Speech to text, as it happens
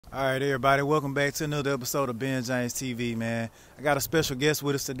All right, everybody, welcome back to another episode of Ben James TV, man. I got a special guest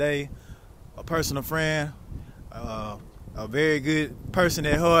with us today, a personal friend, a very good person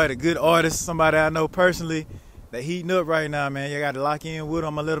at heart, a good artist, somebody I know personally. They heating up right now, man. You got to lock in with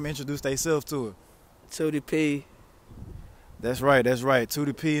them. I'm going to let them introduce themselves to it. Tootie P. That's right.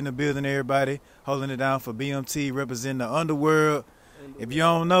 Tootie P in the building, everybody. Holding it down for BMT, representing the Underworld. If you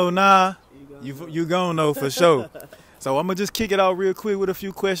don't know now, you gonna know for sure. So I'm going to just kick it off real quick with a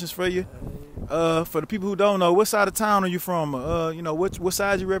few questions for you. For the people who don't know, what side of town are you from? What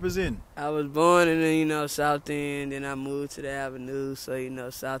side you representing? I was born in the, South End, then I moved to the Avenue. So,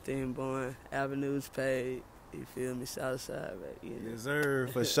 South End born, Avenue's paid. You feel me? South side, right? Yes, sir.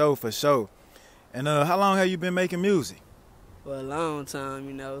 For sure. And how long have you been making music? For a long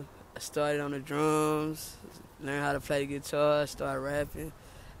time, I started on the drums, learned how to play guitar, started rapping.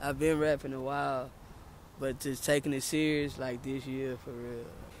 I've been rapping a while. But just taking it serious like this year for real.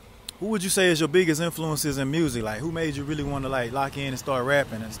 Who would you say is your biggest influences in music? Like, who made you really want to lock in and start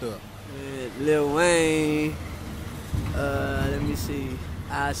rapping and stuff? Lil Wayne. Let me see.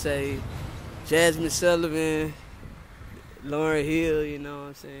 I say Jasmine Sullivan, Lauryn Hill. You know what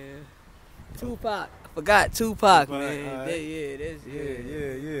I'm saying? Tupac. I forgot Tupac, man. Right.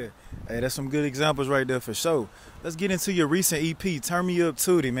 Yeah. Hey, that's some good examples right there for sure. Let's get into your recent EP, Turn Me Up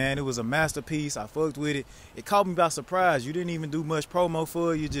Tootie, man. It was a masterpiece. I fucked with it. It caught me by surprise. You didn't even do much promo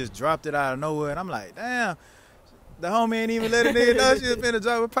for it. You just dropped it out of nowhere. And I'm like, damn, the homie ain't even let a nigga know she was finna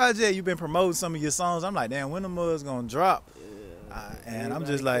drop a project. You've been promoting some of your songs. I'm like, damn, when the mud's gonna drop? And I'm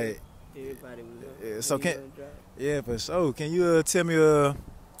just like, everybody was for sure. Can you tell me a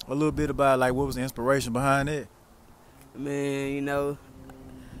little bit about what was the inspiration behind it? Man,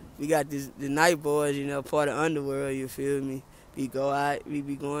 we got the night boys, part of Underworld, you feel me? We go out, we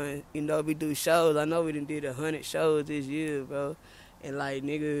be going, we do shows. I know we done did 100 shows this year, bro. And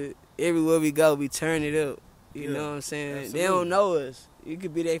nigga, everywhere we go, we turn it up. You know what I'm saying? Absolutely. They don't know us. It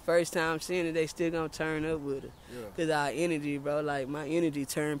could be their first time seeing it, they still gonna turn up with us. Yeah. Cause our energy, bro, my energy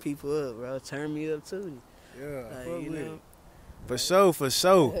turn people up, bro. Turn me up too. Yeah, For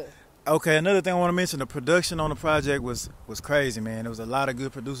sure. Okay, another thing I want to mention, the production on the project was crazy, man. There was a lot of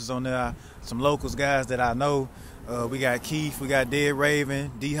good producers on there, some locals guys that I know. We got Keith, we got Dead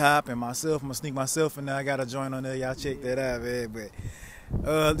Raven, D-Hop, and myself. I'm going to sneak myself in there. I got a joint on there. Y'all check that out, man.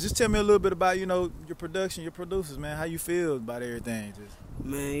 But just tell me a little bit about, your production, your producers, man. How you feel about everything?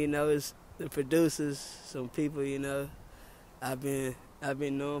 Man, it's the producers, some people, I've been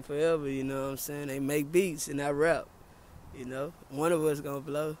knowing forever, you know what I'm saying? They make beats and I rap, One of us going to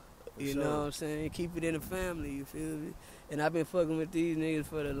blow. You know what I'm saying? Keep it in the family, you feel me? And I've been fucking with these niggas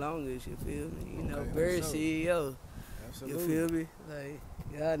for the longest, you feel me? Bird CEO. Absolutely. You feel me?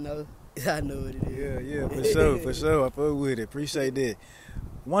 I know what it is. Yeah, for sure. I fuck with it. Appreciate that.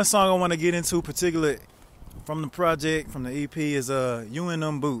 One song I want to get into particular from the project, from the EP, is You and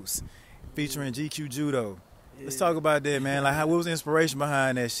Them Boots, featuring GQ Judo. Yeah. Let's talk about that, man. What was the inspiration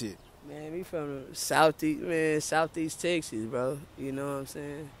behind that shit? Man, we from Southeast Texas, bro. You know what I'm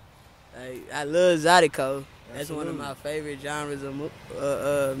saying? I love Zydeco. That's one of my favorite genres of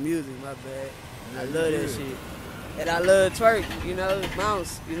music, my bad. I love that shit. And I love twerk,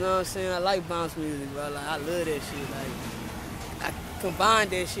 bounce. You know what I'm saying? I like bounce music, bro. I love that shit. I combine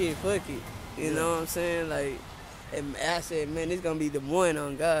that shit, fuck it. You know what I'm saying? And I said, man, this gonna be the one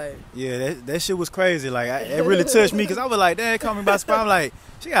on God. Yeah, that shit was crazy. It really touched me because I was like, damn, coming by surprise. I'm like,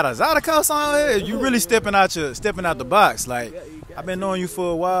 she got a Zydeco song here. You really stepping out the box. I've been knowing you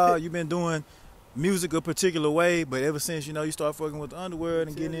for a while. You've been doing music a particular way, but ever since you start fucking with the Underworld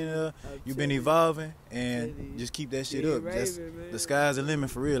and getting in there, you've been evolving and just keep that shit up. The sky's the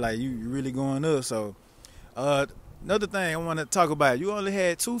limit for real. You really going up. So, another thing I want to talk about. You only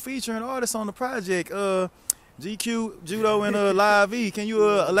had 2 featuring artists on the project. GQ, Judo, and Live E. Can you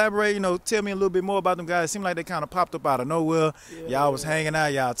elaborate, tell me a little bit more about them guys? It seemed like they kind of popped up out of nowhere. Y'all was hanging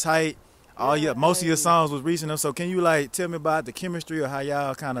out, y'all tight. Most of your songs was reaching them. So can you tell me about the chemistry or how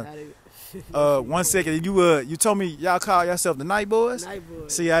y'all kind of 1 second, you told me y'all call yourself the Night Boys? Night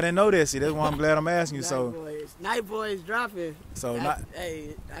Boys. See, I didn't know that. See, that's why I'm glad I'm asking you. Night Boys dropping.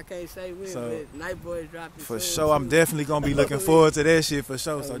 Hey, I can't say when, but Night Boys dropping. For sure, I'm definitely gonna be looking forward to that shit for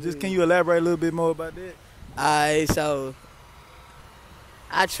sure. So just can you elaborate a little bit more about that? Alright, so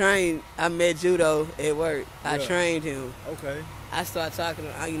I met Judo at work. I trained him. Okay. I started talking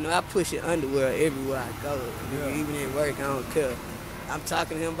to I push it Underworld everywhere I go. Even at work, I don't care. I'm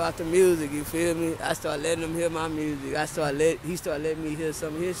talking to him about the music, you feel me? I started letting him hear my music. He started letting me hear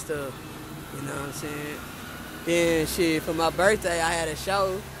some of his stuff. You know what I'm saying? Then shit, for my birthday I had a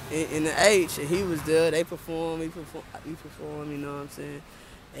show in the H and he was there. They performed, he performed, you know what I'm saying?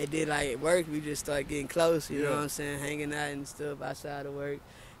 And then like at work, we just start getting close, you know Yeah. what I'm saying, hanging out and stuff outside of work.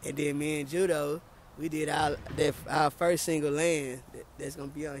 And then me and Judo, we did our first single, Land, that's gonna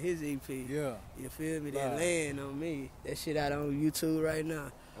be on his EP. Yeah. You feel me? That Right. Land on me. That shit out on YouTube right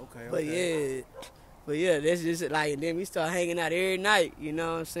now. Okay. But yeah, that's just like, and then we start hanging out every night, you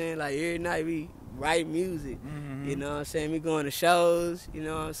know what I'm saying? Like every night we write music, Mm-hmm. you know what I'm saying? We going to shows, you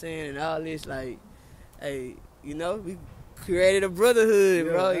know what I'm saying? And all this, like, hey, you know, we created a brotherhood,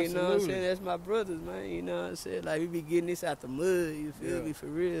 Yeah, bro, you know what I'm absolutely. saying? That's my brothers, man, you know what I'm saying? Like, we be getting this out the mud, you feel Yeah. me, for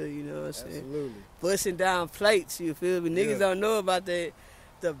real, you know what I'm saying? Absolutely. Busting down plates, you feel me? Niggas Yeah. don't know about the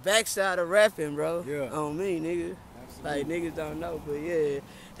backside of rapping, bro. Yeah. On me, nigga. Like, Absolutely. niggas don't know, but yeah.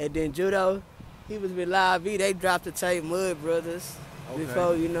 And then Judo, he was with Live V. They dropped the tape Mud Brothers Okay.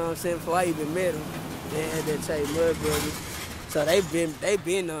 before, you know what I'm saying, before I even met them. They had that tape Mud Brothers. So they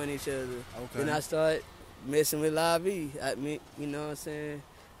been knowing each other. Okay. Then I started messing with Live V. You know what I'm saying?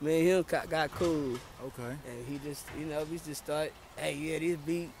 Me and him got cool. Okay. And he just, you know, we just start, hey, yeah, this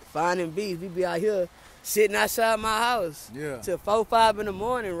beat, finding beats. We be out here sitting outside my house Yeah. till 4, 5 in the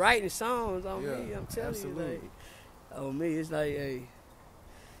morning writing songs on Yeah, me. I'm telling absolutely. you, like, on me, it's like, hey.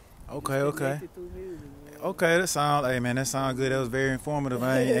 Okay. it's Okay. connected through music, man. Okay, that sound good. That was very informative.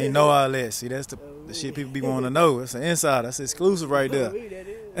 I ain't know all that. See, that's the shit people be wanting to know. It's an insider. That's exclusive right there. On me, that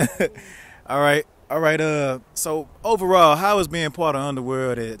is. All right. So overall, how is being part of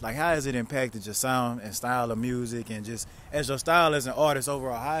Underworld? Like, how has it impacted your sound and style of music, and just as your style as an artist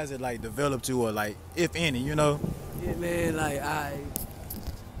overall? How has it like developed you, or like, if any, you know? Yeah, man, like,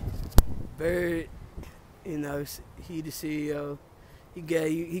 Bird, you know, he the CEO. He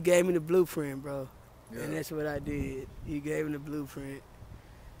gave me the blueprint, bro. Yeah. And that's what I did. He gave me the blueprint,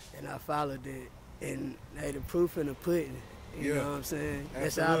 and I followed it. And hey, the proof in the pudding. You Yeah. know what I'm saying?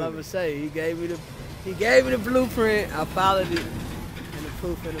 That's Absolutely. all I'm gonna say. He gave me the blueprint. I followed it, and the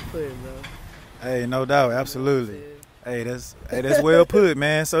proof in the pudding, bro. Hey, no doubt, absolutely. You know Hey, that's well put,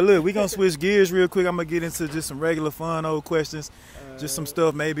 man. So look, we gonna switch gears real quick. I'm gonna get into just some regular fun old questions, just some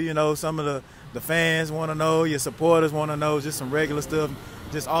stuff maybe, you know, some of the fans want to know, your supporters want to know, just some regular stuff,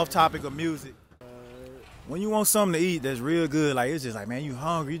 just off topic of music. When you want something to eat that's real good, like it's just like, man, you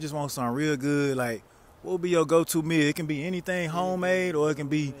hungry, you just want something real good, like what would be your go-to meal? It can be anything homemade, or it can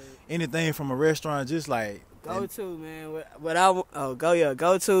be anything from a restaurant, just like Go to, man. What I want,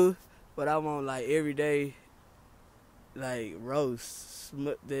 go to. What I want, like, every day, like, roast.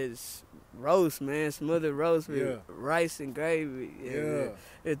 This roast, man. Smothered roast with Yeah. rice and gravy. Yeah.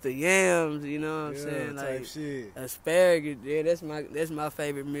 With the yams, you know what I'm yeah, saying? type Like, shit. asparagus, yeah, that's my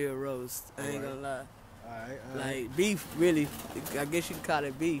favorite meal, roast. I ain't Alright. gonna lie. All right. Like, beef, really, I guess you could call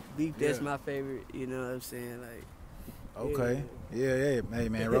it beef. Beef, that's Yeah. my favorite, you know what I'm saying? Like, Okay. Yeah. Hey,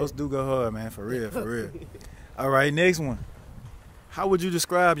 man, roast do go hard, man, for real. All right, next one. How would you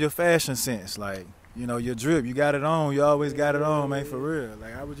describe your fashion sense? Like, you know, your drip, you got it on. You always got it on, man, for real.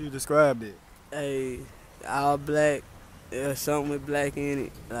 Like, how would you describe it? hey, all black, something with black in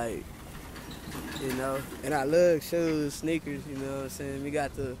it, like, you know. And I love shoes, sneakers, you know what I'm saying. We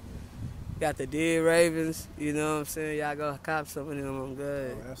got the Dead Ravens, you know what I'm saying. Y'all go cop some of them. I'm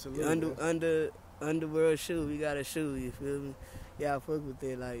good. Oh, absolutely. Underworld shoe, we got a shoe. You feel me? Y'all fuck with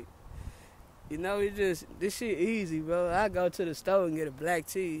it, like. You know, this shit easy, bro. I go to the store and get a black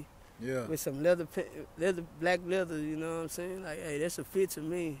tee Yeah. with some black leather, you know what I'm saying? Like, hey, that's a fit to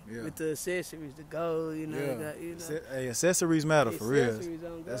me. Yeah. With the accessories, the gold, you know. Yeah. Hey, accessories matter for real. Accessories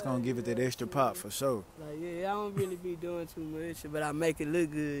on That's God, gonna give it you that know extra what I'm pop for sure. Like, yeah, I don't really be doing too much, but I make it look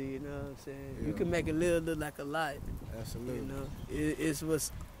good, you know what I'm saying? Yeah. You can make a little look like a lot, Absolutely. you know? It's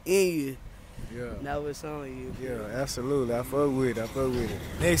what's in you, Yeah. not what's on you. Yeah, absolutely. I fuck with it.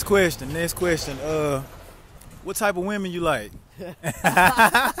 Next question. What type of women you like?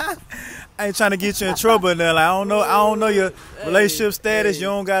 I ain't trying to get you in trouble now. Like, I don't know your relationship status. You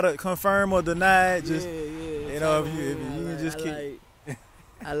don't gotta confirm or deny it. Just yeah. you know, if you can just keep.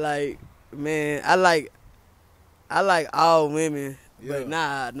 I like all women, Yeah. but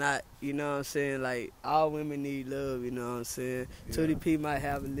not, you know what I'm saying? Like, all women need love, you know what I'm saying? Yeah. Tootie P might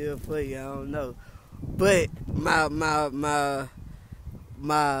have a little for you, I don't know. But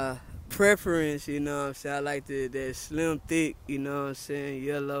my preference, you know what I'm saying? I like that slim thick, you know what I'm saying?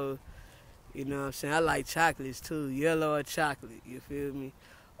 Yellow, you know what I'm saying? I like chocolates too, yellow or chocolate, you feel me?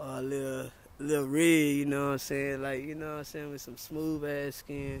 Or a little red, you know what I'm saying? Like, you know what I'm saying? With some smooth ass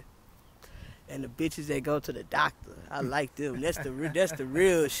skin. And the bitches that go to the doctor, I like them. That's the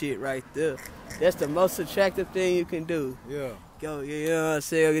real shit right there. That's the most attractive thing you can do. Yeah. Go, you know what I'm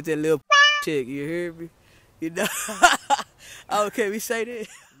saying? Go get that little chick. You hear me? You know? Oh, can we say that?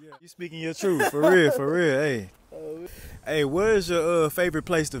 Yeah. You speaking your truth, for real. Hey, Hey, where's your favorite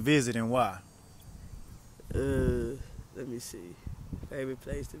place to visit and why? Let me see. Favorite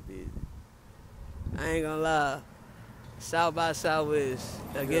place to visit. I ain't gonna lie. South by Southwest.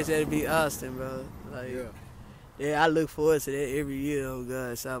 I guess that'd be Austin, bro. Like, yeah, I look forward to that every year. Oh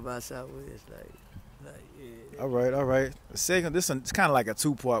God, South by Southwest. Like, yeah. All right. The second, it's kind of like a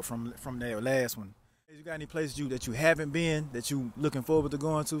two-part from that last one. You got any places that you haven't been that you looking forward to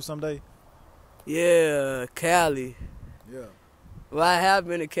going to someday? Yeah, Cali. Yeah. Well, I have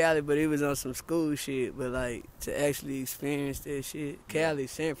been to Cali, but it was on some school shit. But like to actually experience that shit, Cali,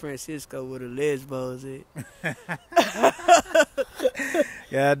 San Francisco, where the lesbos at.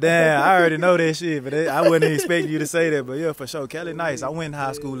 Yeah, damn, I already know that shit, but I wasn't expecting you to say that. But yeah, for sure, Cali nice. I went in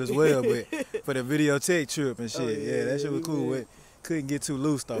high school as well, but for the videotech trip and shit, yeah, that shit was cool. We couldn't get too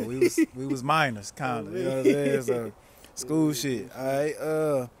loose though. We was minors, kinda. You know what I'm saying? So school shit. All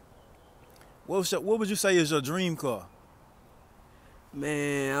right. What would you say is your dream car?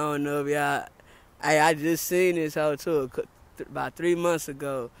 Man, I don't know if y'all. I just seen this hoe too about 3 months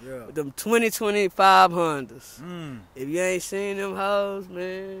ago. Yeah. With them 2025 Hondas. If you ain't seen them hoes,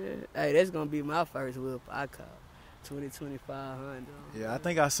 man, hey, that's gonna be my first whip I call. 2025 Honda. Yeah, I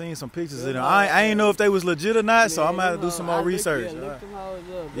think I seen some pictures of them. I ain't know if they was legit or not, so I'm gonna have to do some more research. Look them hoes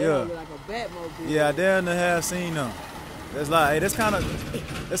up. Yeah. Look like a Batmobile. Yeah, I definitely have seen them. That's like, hey, that's kind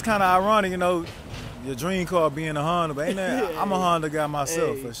of ironic, you know. Your dream car being a Honda, but ain't that? I'm a Honda guy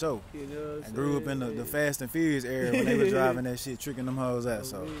myself, for sure. You know I grew up in the Fast and Furious era when they were driving that shit, tricking them hoes out.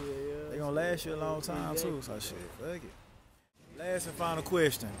 So they gonna last you a long time too. So shit, fuck it. Last and final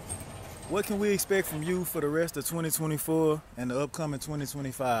question: what can we expect from you for the rest of 2024 and the upcoming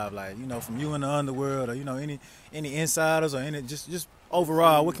 2025? Like, you know, from you in the Underworld, or you know, any insiders or any just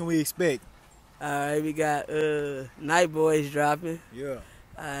overall, what can we expect? All right, we got Night Boys dropping. Yeah.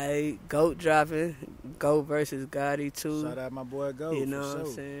 Alright, GOAT dropping. GOAT versus Gotti too. Shout out my boy GOAT. You know what I'm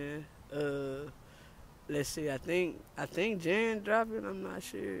saying? Let's see, I think Jan dropping, I'm not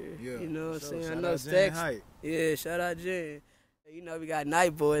sure. Yeah. You know what I'm saying? Shout I know out Stacks. Jan. Yeah, shout out Jan. You know we got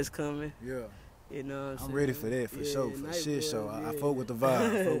Night Boys coming. Yeah. You know what I'm saying? ready for that for sure. For shit Boys, show. I yeah. fuck with the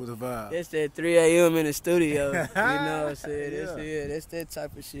vibe. That's that 3 a.m. in the studio. You know what I'm saying? Yeah. That's that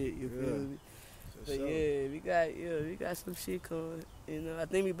type of shit, you feel me? But sure. we got some shit coming. You know, I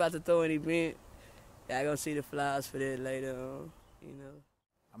think we about to throw an event. Y'all gonna see the flyers for that later on. You know.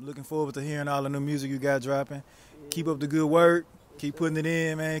 I'm looking forward to hearing all the new music you got dropping. Yeah. Keep up the good work. Keep putting it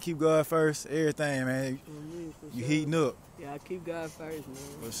in, man. Keep God first. Everything, man. You heating up. Yeah, I keep God first, man.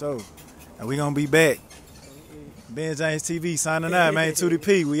 For sure. And we gonna be back. Benn James TV signing out, man. Tootie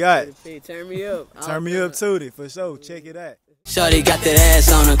P, we out. Turn me up. Turn me up, Tootie, for sure. Check it out. Shorty got that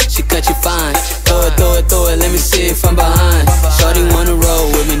ass on her, she cut you fine. Throw it, let me see it from behind. Shorty wanna roll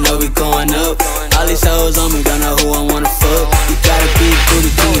with me, know we going up. All these hoes on me, don't know who I wanna fuck. You got a big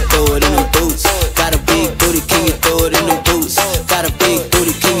booty, can you throw it in them boots? Got a big booty, can you throw it in them boots? Got a big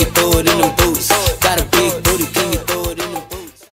booty, can you throw it in them boots? Got a big